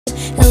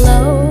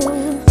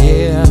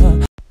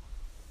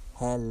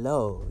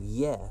Hello,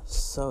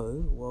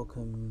 so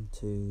welcome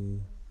to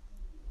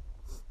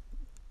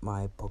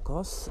my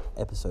podcast,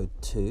 episode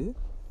 2.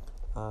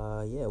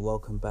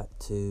 Welcome back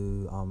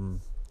to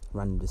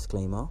Random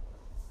Disclaimer.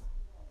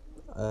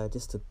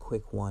 Just a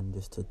quick one,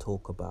 just to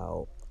talk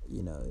about,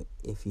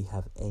 if you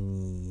have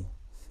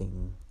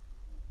anything,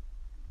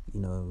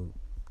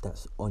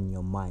 that's on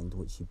your mind,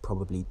 which you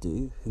probably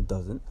do, who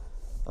doesn't?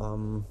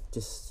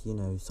 Just,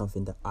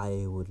 something that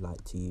I would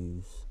like to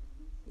use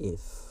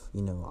if,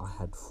 I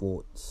had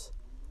thoughts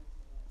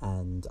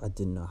and I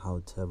didn't know how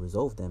to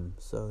resolve them.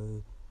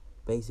 So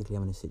basically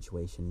I'm in a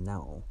situation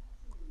now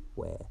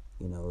where,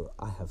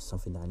 I have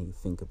something that I need to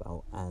think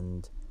about,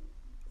 and,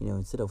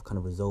 instead of kind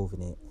of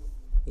resolving it,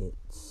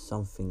 it's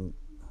something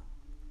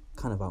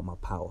kind of out of my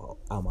power,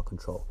 out of my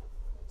control.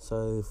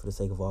 So for the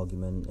sake of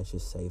argument, let's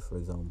just say, for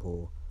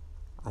example,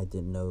 I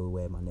didn't know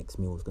where my next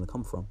meal was going to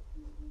come from.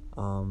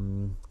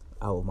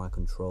 Out of my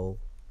control.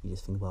 You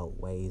just think about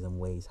ways and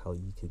ways how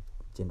you could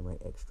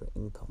generate extra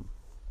income.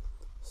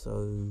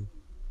 So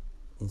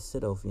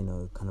instead of,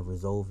 kind of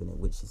resolving it,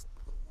 which is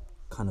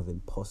kind of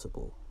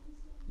impossible,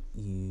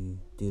 you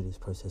do this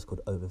process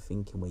called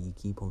overthinking, where you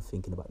keep on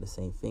thinking about the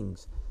same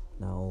things.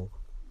 Now,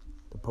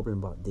 the problem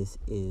about this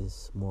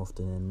is, more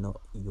often than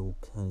not, you'll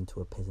turn into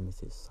a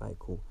pessimistic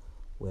cycle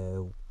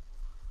where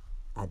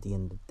at the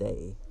end of the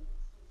day,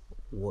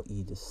 what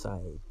you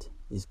decide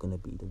is going to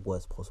be the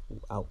worst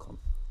possible outcome.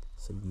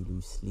 So you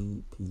lose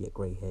sleep, you get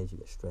grey hairs, you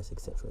get stress,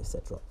 etc.,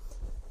 etc.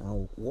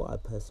 Now, what I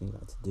personally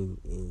like to do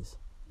is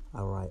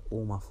I write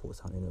all my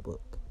thoughts out in a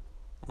book,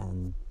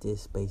 and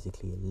this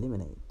basically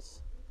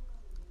eliminates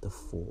the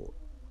thought,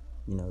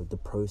 the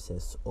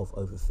process of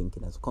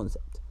overthinking as a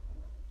concept.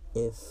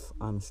 If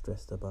I'm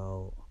stressed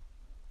about,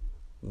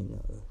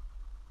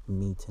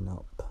 meeting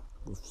up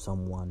with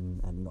someone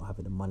and not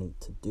having the money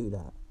to do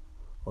that,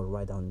 or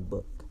write down a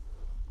book,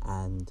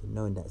 and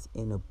knowing that it's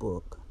in a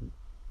book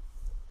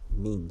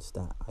means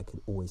that I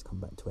could always come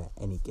back to it at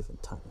any given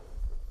time.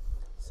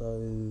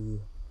 So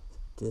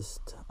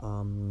just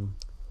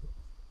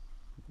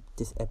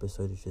this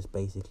episode is just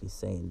basically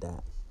saying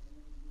that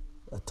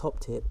a top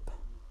tip: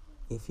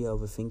 if you're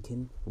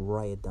overthinking,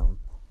 write it down.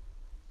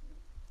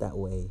 That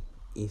way,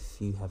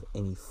 if you have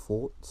any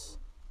thoughts,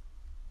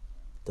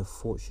 the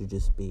thought should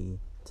just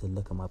be to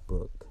look at my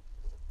book.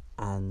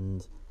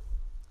 And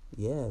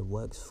it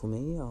works for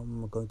me.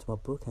 I'm going to my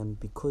book, and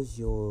because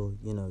you're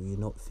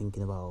not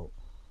thinking about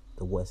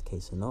the worst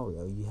case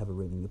scenario, you have it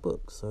written in your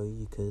book, so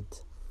you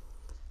could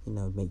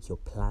make your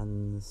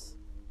plans.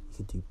 You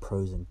could do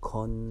pros and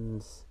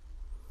cons.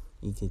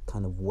 You could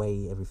kind of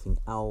weigh everything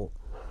out.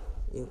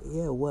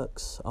 It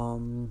works.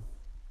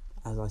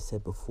 As I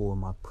said before in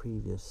my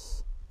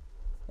previous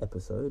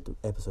episode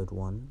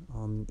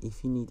 1,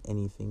 if you need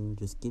anything,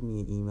 just give me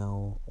an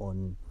email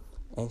on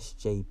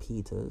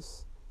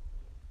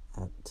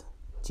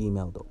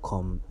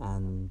sjpeters@gmail.com,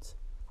 and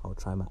I'll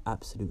try my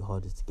absolute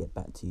hardest to get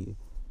back to you.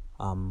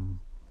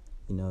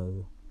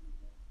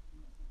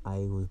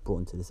 I was brought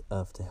into this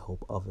earth to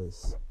help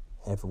others.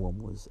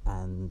 Everyone was.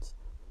 And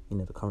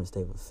the current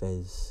state of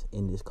affairs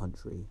in this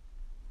country,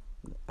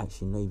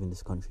 actually not even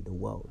this country, the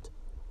world,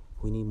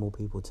 we need more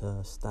people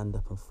to stand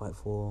up and fight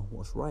for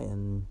what's right,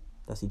 and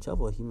that's each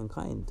other,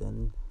 humankind.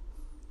 And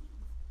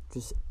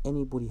just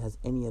anybody has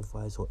any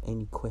advice or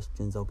any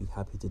questions, I'll be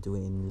happy to do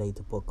it in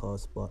later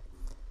podcasts. But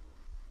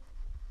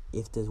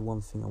if there's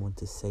one thing I want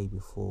to say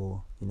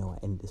before I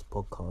end this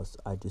podcast,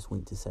 I just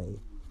want to say,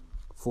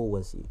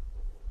 forwards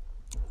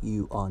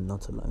you are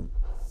not alone.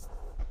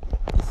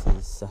 This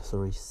is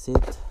Sasori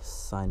Sid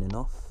signing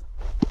off.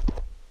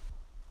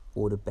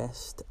 All the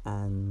best,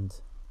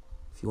 and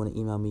if you want to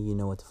email me, you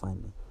know where to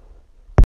find me.